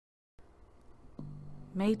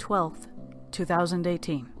May 12th,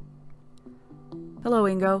 2018. Hello,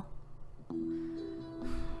 Ingo.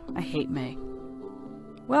 I hate May.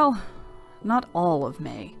 Well, not all of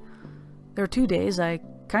May. There are 2 days I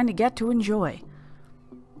kinda get to enjoy.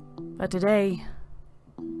 But today,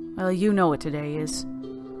 well, you know what today is.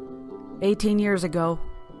 18 years ago,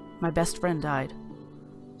 my best friend died.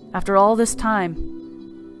 After all this time,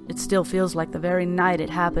 it still feels like the very night it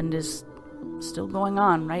happened is still going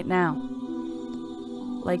on right now.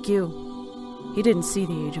 Like you, he didn't see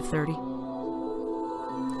the age of 30.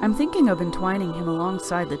 I'm thinking of entwining him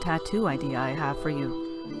alongside the tattoo idea I have for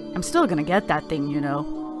you. I'm still gonna get that thing, you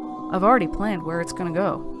know. I've already planned where it's gonna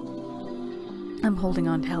go. I'm holding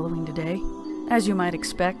on to Halloween today, as you might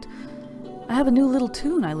expect. I have a new little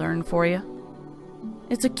tune I learned for you.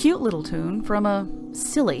 It's a cute little tune from a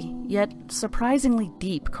silly, yet surprisingly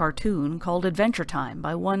deep cartoon called Adventure Time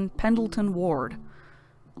by one Pendleton Ward.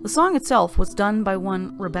 The song itself was done by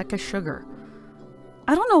one Rebecca Sugar.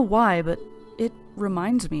 I don't know why, but it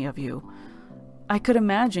reminds me of you. I could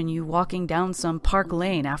imagine you walking down some park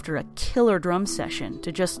lane after a killer drum session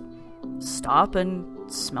to just stop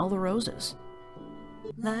and smell the roses.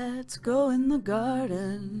 Let's go in the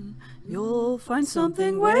garden, you'll find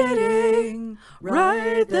something waiting,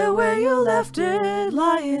 right there where you left it,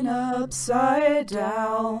 lying upside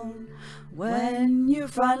down. When you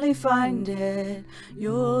finally find it,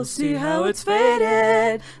 you'll see how it's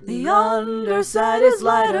faded. The underside is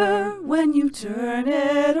lighter when you turn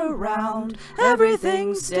it around.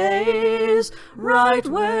 Everything stays right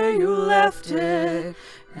where you left it.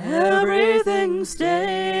 Everything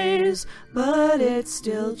stays, but it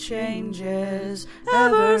still changes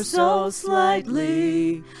ever so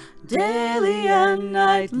slightly, daily and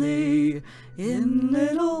nightly, in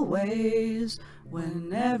little ways,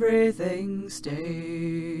 when everything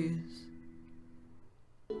stays.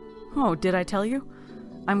 Oh, did I tell you?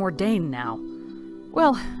 I'm ordained now.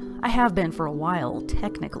 Well, I have been for a while,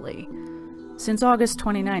 technically. Since August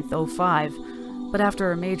 29th, 05, but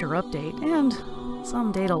after a major update and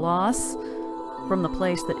some data loss from the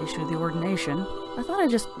place that issued the ordination, I thought I'd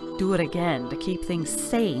just do it again to keep things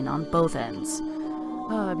sane on both ends.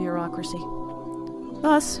 Bureaucracy.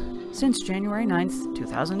 Thus, since January 9th,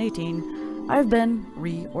 2018, I've been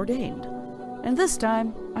reordained. And this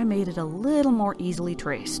time, I made it a little more easily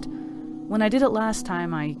traced. When I did it last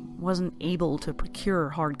time, I wasn't able to procure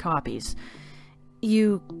hard copies.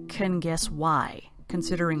 You can guess why,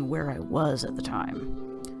 considering where I was at the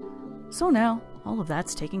time. So now, all of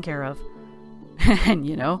that's taken care of. And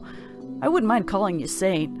you know, I wouldn't mind calling you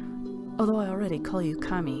Saint, although I already call you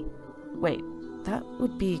Kami. Wait, that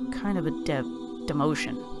would be kind of a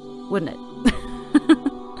demotion, wouldn't it?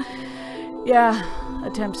 Yeah,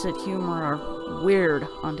 attempts at humor are weird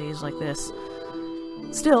on days like this.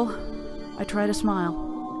 Still, I try to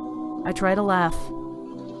smile. I try to laugh,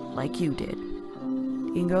 like you did.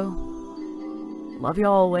 Ingo, love you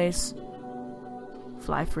always.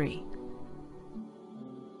 Fly free.